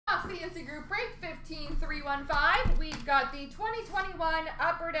PNC Group break 15315. We've got the 2021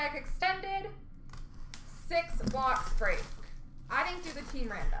 Upper Deck Extended 6-box break. I didn't do the team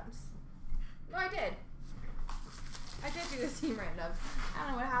randoms. No, I did. I did do the team randoms. I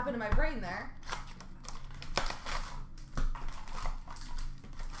don't know what happened to my brain there.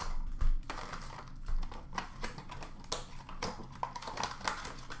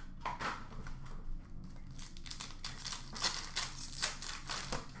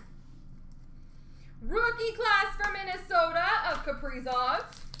 Rookie class for Minnesota of Kaprizov.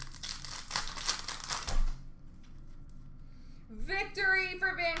 Victory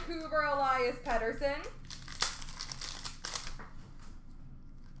for Vancouver, Elias Pettersson.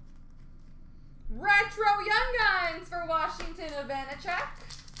 Retro Young Guns for Washington, Vanacek.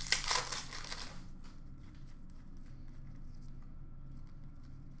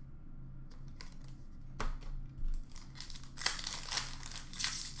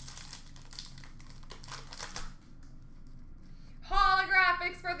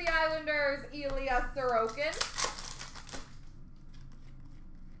 Holographics for the Islanders, Ilya Sorokin.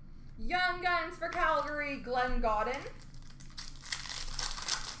 Young Guns for Calgary, Glenn Gaudin.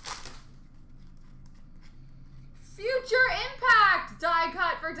 Future Impact die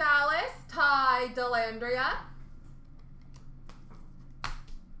cut for Dallas, Ty Dellandrea.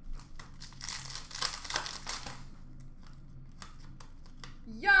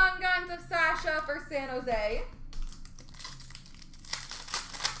 Young Guns of Sasha for San Jose.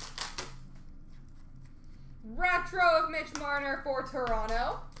 Retro of Mitch Marner for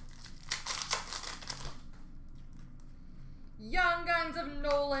Toronto. Young Guns of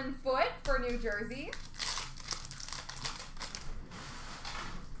Nolan Foote for New Jersey.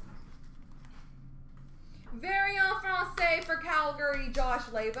 Variant Francais for Calgary, Josh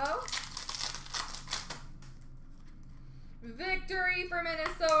Lavo. Victory for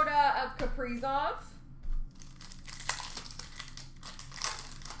Minnesota of Kaprizov.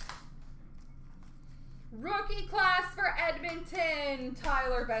 Rookie class for Edmonton,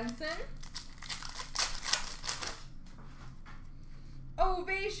 Tyler Benson.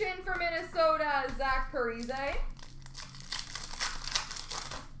 Ovation for Minnesota, Zach Parise.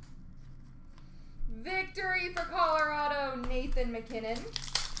 Victory for Colorado, Nathan McKinnon.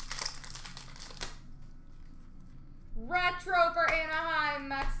 Retro for Anaheim,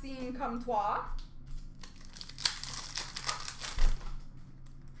 Maxime Comtois.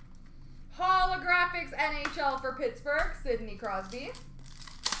 Holographics NHL for Pittsburgh, Sidney Crosby.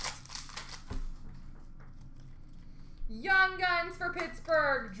 Young Guns for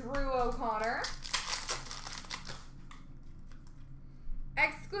Pittsburgh, Drew O'Connor.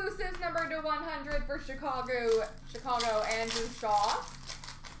 Exclusives number to 100 for Chicago, Andrew Shaw.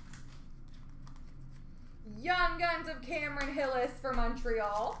 Young Guns of Cameron Hillis for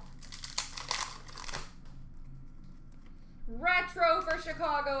Montreal. Retro for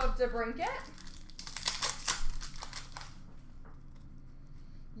Chicago of DeBrincat.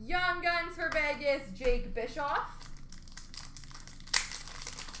 Young Guns for Vegas, Jake Bischoff.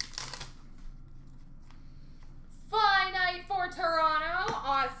 Finite for Toronto,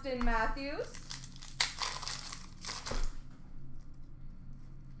 Austin Matthews.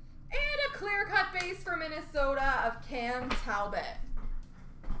 And a clear-cut base for Minnesota of Cam Talbot.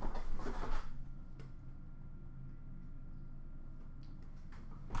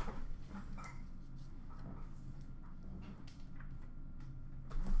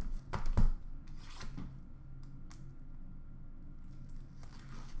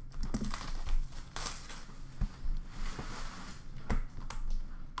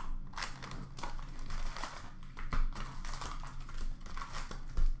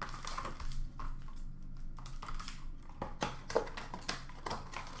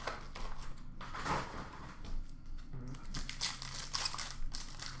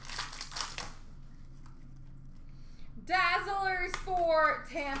 Dazzlers for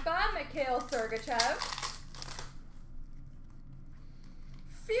Tampa, Mikhail Sergachev.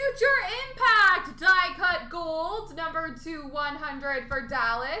 Future Impact die cut gold, number 2/100 for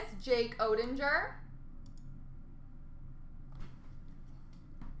Dallas, Jake Odinger.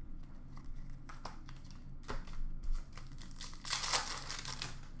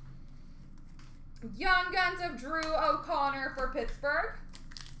 Young Guns of Drew O'Connor for Pittsburgh.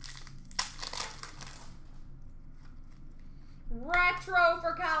 Retro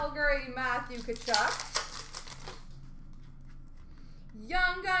for Calgary, Matthew Tkachuk.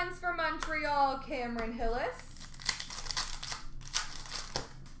 Young Guns for Montreal, Cameron Hillis.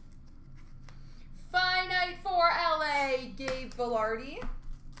 Finite for LA, Gabe Vilardi.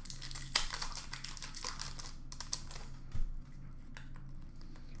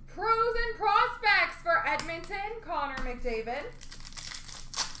 Pro Edmonton, Connor McDavid.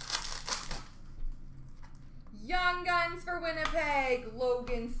 Young Guns for Winnipeg,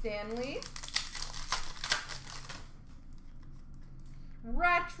 Logan Stanley.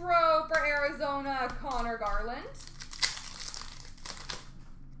 Retro for Arizona, Connor Garland.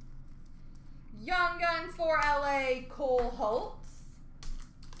 Young Guns for LA, Cole Holtz.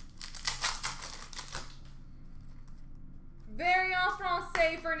 Variant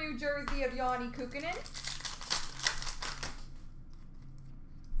Francais for New Jersey of Yanni Kukkonen.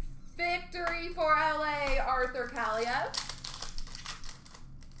 Victory for LA, Arthur Kaliev.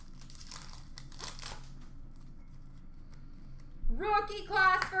 Rookie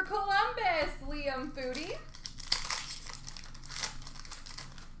class for Columbus, Liam Foudy.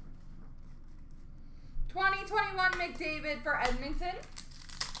 2021 McDavid for Edmonton.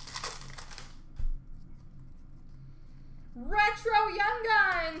 Retro Young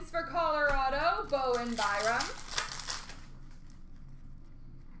Guns for Colorado, Bowen Byram.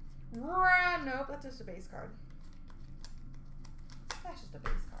 Nope, that's just a base card. That's just a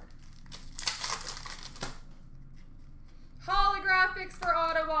base card. Holographics for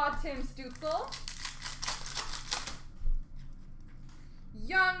Ottawa, Tim Stützle.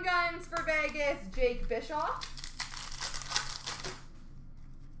 Young Guns for Vegas, Jake Bischoff.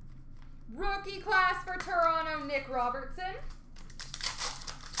 Rookie class for Toronto, Nick Robertson.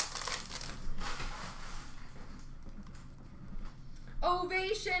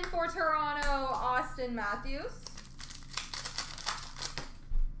 Ovation for Toronto, Austin Matthews.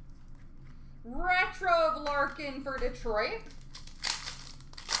 Retro of Larkin for Detroit.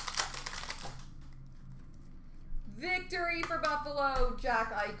 Victory for Buffalo,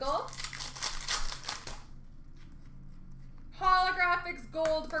 Jack Eichel. Holographics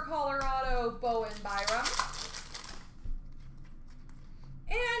Gold for Colorado, Bowen Byram.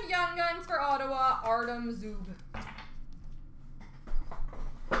 And Young Guns for Ottawa, Artem Zub.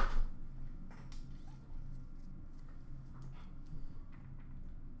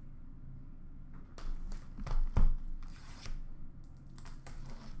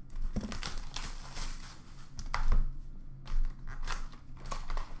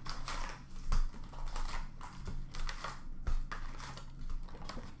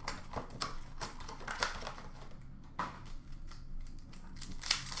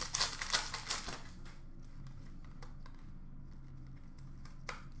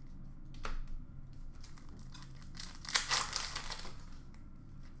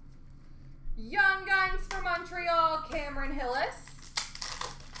 Young Guns for Montreal, Cameron Hillis.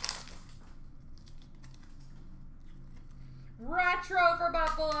 Retro for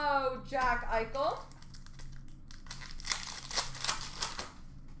Buffalo, Jack Eichel.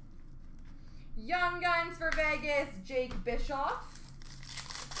 Young Guns for Vegas, Jake Bischoff.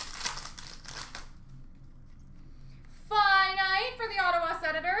 Finite for the Ottawa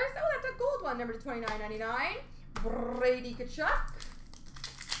Senators. Oh, that's a gold one, number to 29.99. Brady Tkachuk.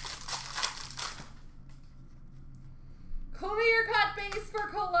 Clear cut base for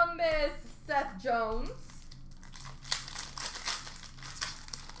Columbus, Seth Jones.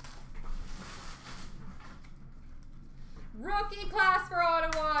 Rookie class for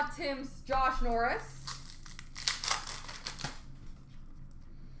Ottawa, Josh Norris.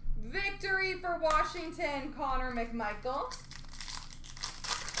 Victory for Washington, Connor McMichael.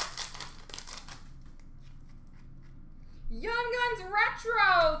 Young Guns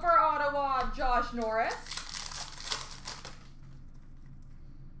Retro for Ottawa, Josh Norris.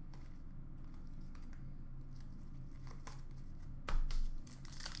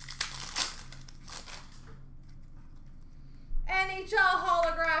 NHL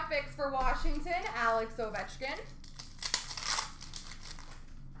Holographics for Washington, Alex Ovechkin.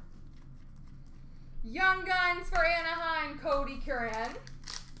 Young Guns for Anaheim, Cody Curran.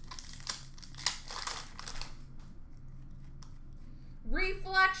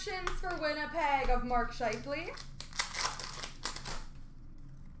 Reflections for Winnipeg of Mark Scheifele.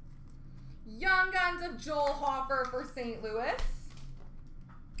 Young Guns of Joel Hofer for St. Louis.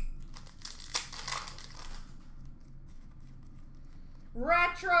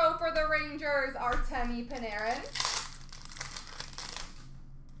 Retro for the Rangers, Artemi Panarin.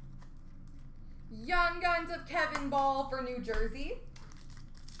 Young Guns of Kevin Ball for New Jersey.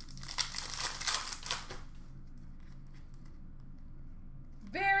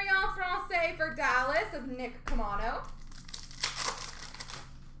 Variant Francais for Dallas of Nick Camano.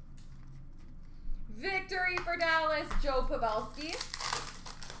 Victory for Dallas, Joe Pavelski.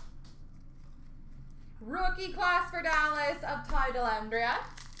 Rookie class for Dallas of Ty Dellandrea.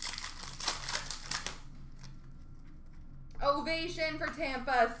 Ovation for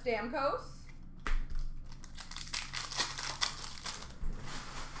Tampa, Stamkos.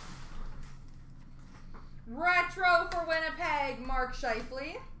 Retro for Winnipeg, Mark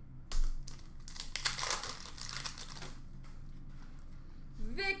Scheifele.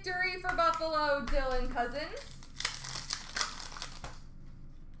 Victory for Buffalo, Dylan Cousins.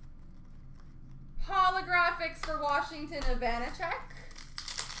 Holographics for Washington, Ivanacek.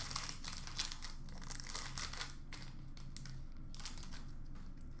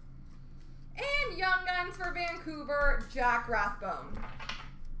 And Young Guns for Vancouver, Jack Rathbone.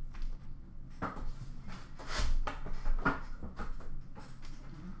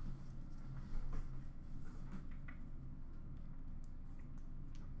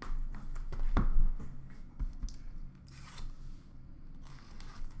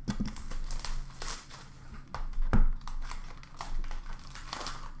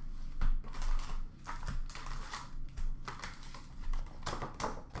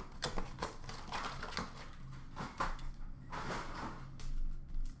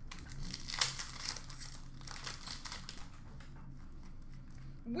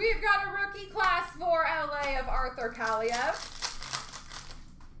 We've got a rookie class for LA of Arthur Kaliev.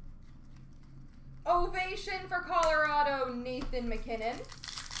 Ovation for Colorado, Nathan McKinnon.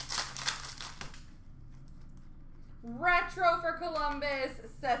 Retro for Columbus,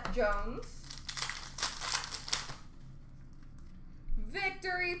 Seth Jones.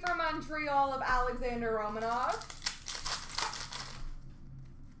 Victory for Montreal of Alexander Romanov.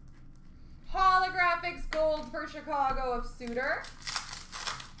 Holographics gold for Chicago of Suter.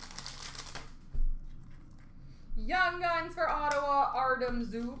 Young Guns for Ottawa, Artem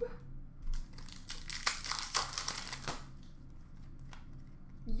Zub.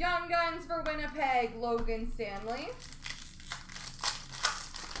 Young Guns for Winnipeg, Logan Stanley.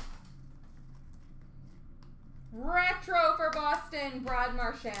 Retro for Boston, Brad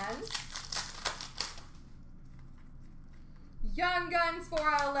Marchand. Young Guns for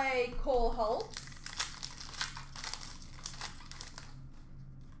LA, Cole Holt.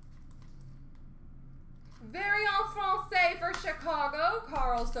 Very en Francais for Chicago,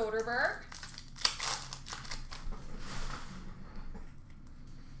 Carl Soderberg.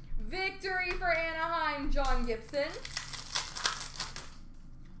 Victory for Anaheim, John Gibson.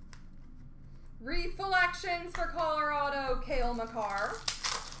 Reflections for Colorado, Cale Makar.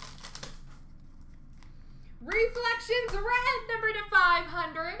 Reflections red, number to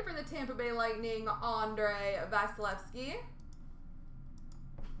 500 for the Tampa Bay Lightning, Andrei Vasilevsky.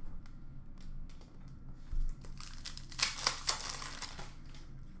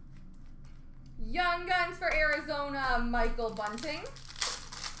 Young Guns for Arizona, Michael Bunting.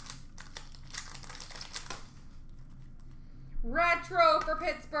 Retro for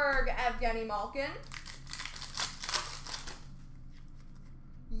Pittsburgh, Evgeny Malkin.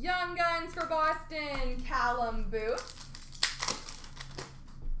 Young Guns for Boston, Callum Booth.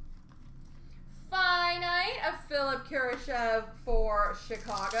 Finite of Philip Kurashev for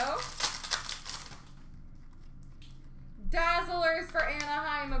Chicago. Dazzlers for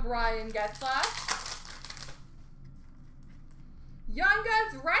Anaheim of Ryan Getzlaf. Young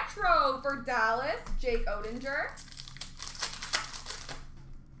Guns Retro for Dallas, Jake Oettinger.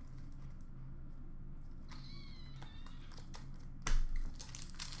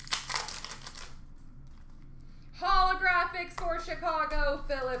 Holographics for Chicago,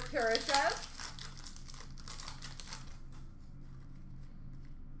 Philip Kurashev.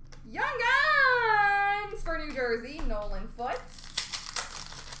 Young Guns for New Jersey, Nolan Foote.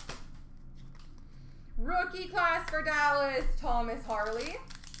 Rookie class for Dallas, Thomas Harley.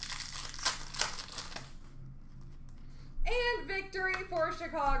 And victory for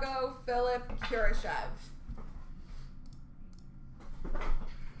Chicago, Philip Kurashev.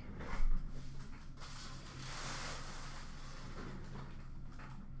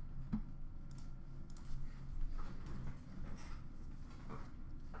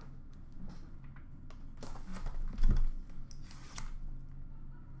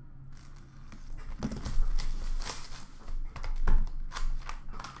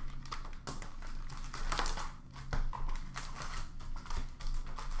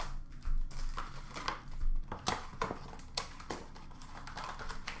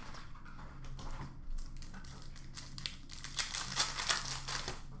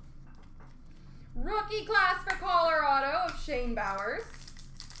 Rookie class for Colorado of Shane Bowers.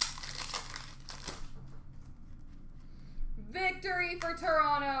 Victory for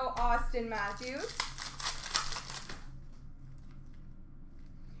Toronto, Austin Matthews.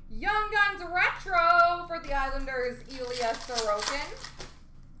 Young Guns Retro for the Islanders, Ilya Sorokin.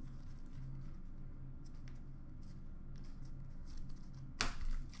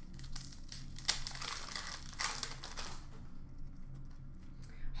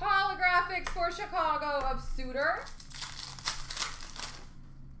 Holographics for Chicago of Suter.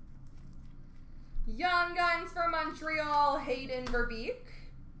 Young Guns for Montreal, Hayden Verbeek.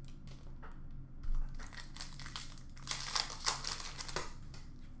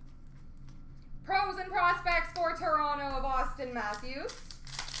 Pros and Prospects for Toronto of Austin Matthews.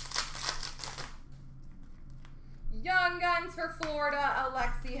 Young Guns for Florida,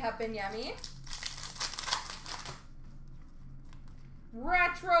 Alexi Hepanyemi.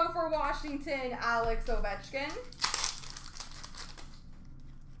 Retro for Washington, Alex Ovechkin.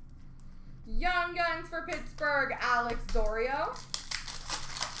 Young Guns for Pittsburgh, Alex Dorio.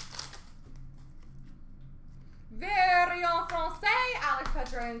 Variant Francais, Alex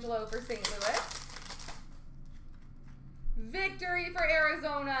Pietrangelo for St. Louis. Victory for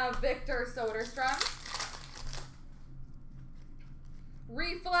Arizona, Victor Soderstrom.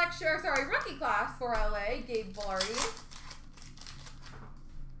 Rookie class for LA, Gabe Vilardi.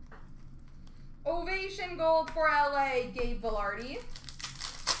 Ovation Gold for LA, Gabe Vilardi.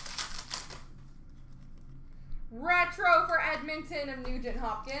 Retro for Edmonton of Nugent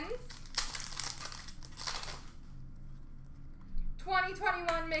Hopkins.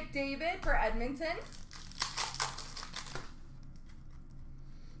 2021 McDavid for Edmonton.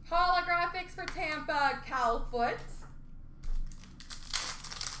 Holographics for Tampa, Cal Foote.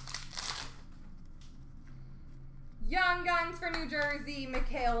 Young Guns for New Jersey,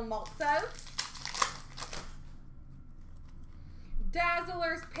 Mikhail Maltsev.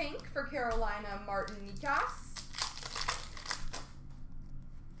 Dazzlers Pink for Carolina, Martin Nikas.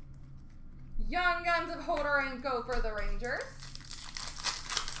 Young Guns of Hodorenko for the Rangers.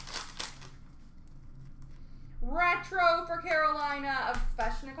 Retro for Carolina of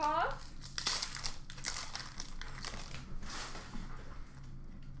Sveshnikov.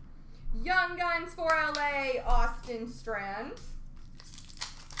 Young Guns for LA, Austin Strand.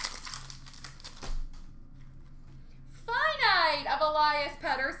 Finite of Elias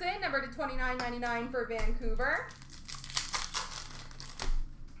Pettersson, number to 29.99 for Vancouver.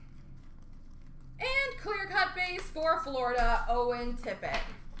 And clear cut base for Florida, Owen Tippett.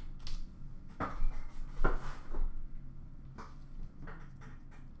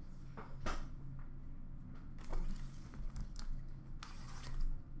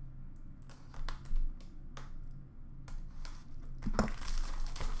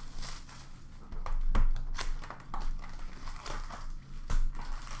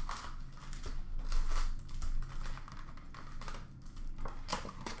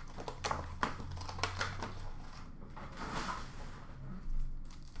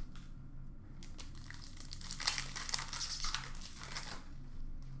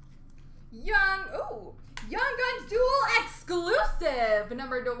 Young Guns Dual Exclusive,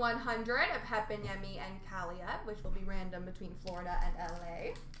 number to 100 of Hepanyemi and Kaliyev, which will be random between Florida and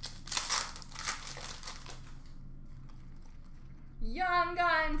LA. Young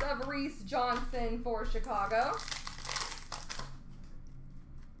Guns of Reese Johnson for Chicago.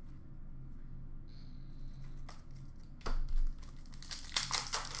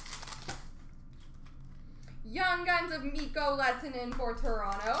 Young Guns of Mikko Lehtinen for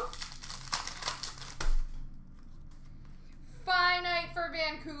Toronto. Finite for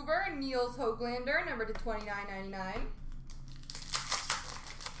Vancouver, Niels Höglander, number to 29.99.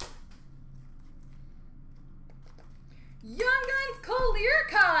 Young Guns clear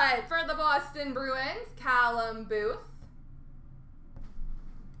cut for the Boston Bruins, Callum Booth.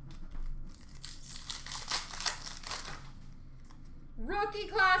 Rookie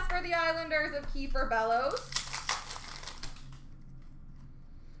class for the Islanders of Kiefer Bellows.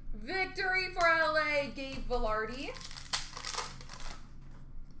 Victory for LA, Gabe Vilardi.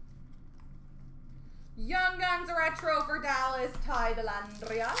 Young Guns retro for Dallas, Ty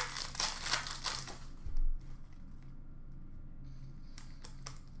Dellandrea.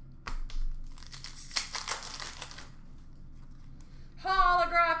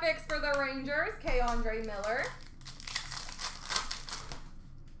 Holographics for the Rangers, K-Andre Miller.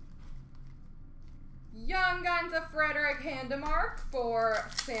 Young Guns of Frederick Handemark for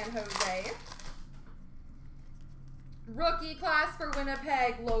San Jose. Rookie class for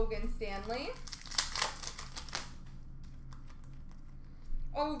Winnipeg, Logan Stanley.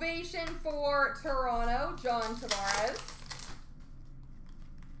 Ovation for Toronto, John Tavares.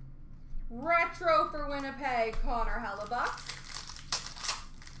 Retro for Winnipeg, Connor Hellebuck.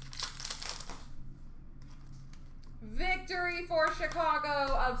 Victory for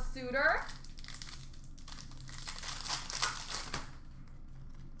Chicago of Suter.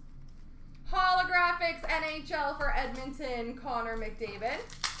 Holographics NHL for Edmonton, Connor McDavid.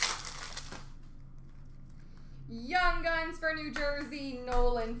 Young Guns for New Jersey,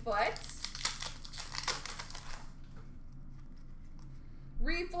 Nolan Foote.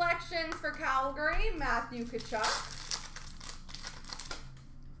 Reflections for Calgary, Matthew Tkachuk.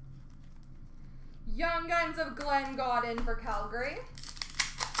 Young Guns of Glenn Gaudin for Calgary.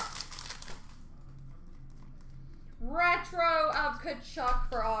 Retro of Tkachuk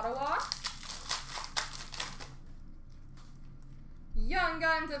for Ottawa. Young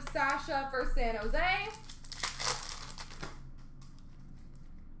Guns of Sasha for San Jose.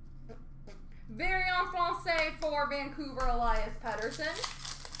 Variant Francais for Vancouver, Elias Pettersson.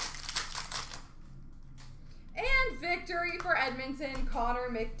 And victory for Edmonton, Connor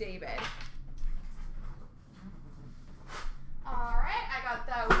McDavid. Alright, I got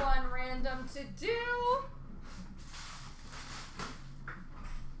that one random to do.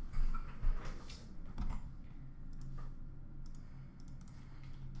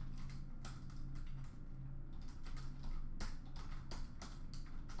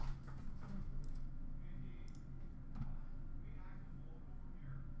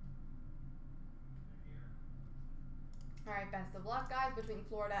 All right, best of luck, guys, between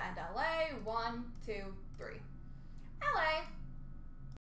Florida and LA. 1, 2, 3. LA.